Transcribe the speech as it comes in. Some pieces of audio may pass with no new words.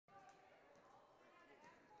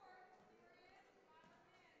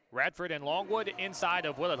Radford and Longwood inside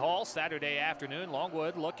of Willett Hall Saturday afternoon.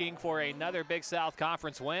 Longwood looking for another Big South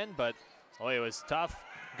Conference win, but it was tough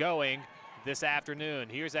going this afternoon.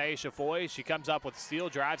 Here's Aisha Foy. She comes up with steal,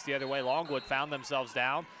 drives the other way. Longwood found themselves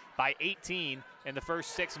down by 18 in the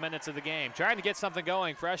first 6 minutes of the game. Trying to get something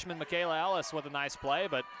going. Freshman Michaela Ellis with a nice play,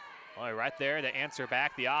 but right there to answer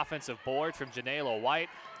back the offensive board from Janela White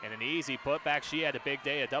and an easy putback. She had a big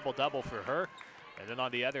day, a double-double for her. And then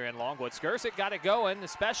on the other end, Longwood. Skursik got it going,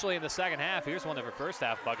 especially in the second half. Here's one of her first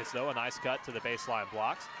half buckets, though. A nice cut to the baseline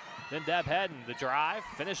blocks. Then Deb Hedden, the drive,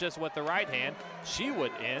 finishes with the right hand. She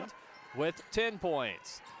would end with 10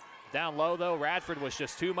 points. Down low, though, Radford was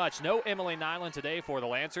just too much. No Emily Nyland today for the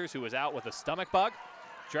Lancers, who was out with a stomach bug.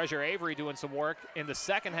 Treasure Avery doing some work in the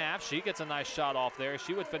second half. She gets a nice shot off there.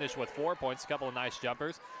 She would finish with 4 points, a couple of nice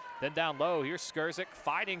jumpers. Then down low, here's Skursik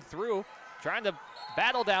fighting through, trying to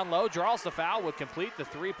battle down low, draws the foul, would complete the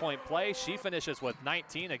three-point play. She finishes with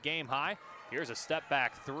 19, a game high. Here's a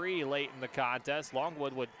step-back three late in the contest.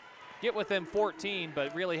 Longwood would get within 14,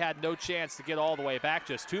 but really had no chance to get all the way back.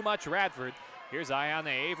 Just too much Radford. Here's Ayana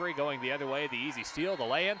Avery going the other way, the easy steal, the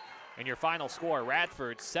lay-in. And your final score,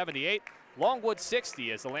 Radford 78, Longwood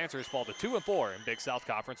 60, as the Lancers fall to 2-4 in Big South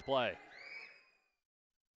Conference play.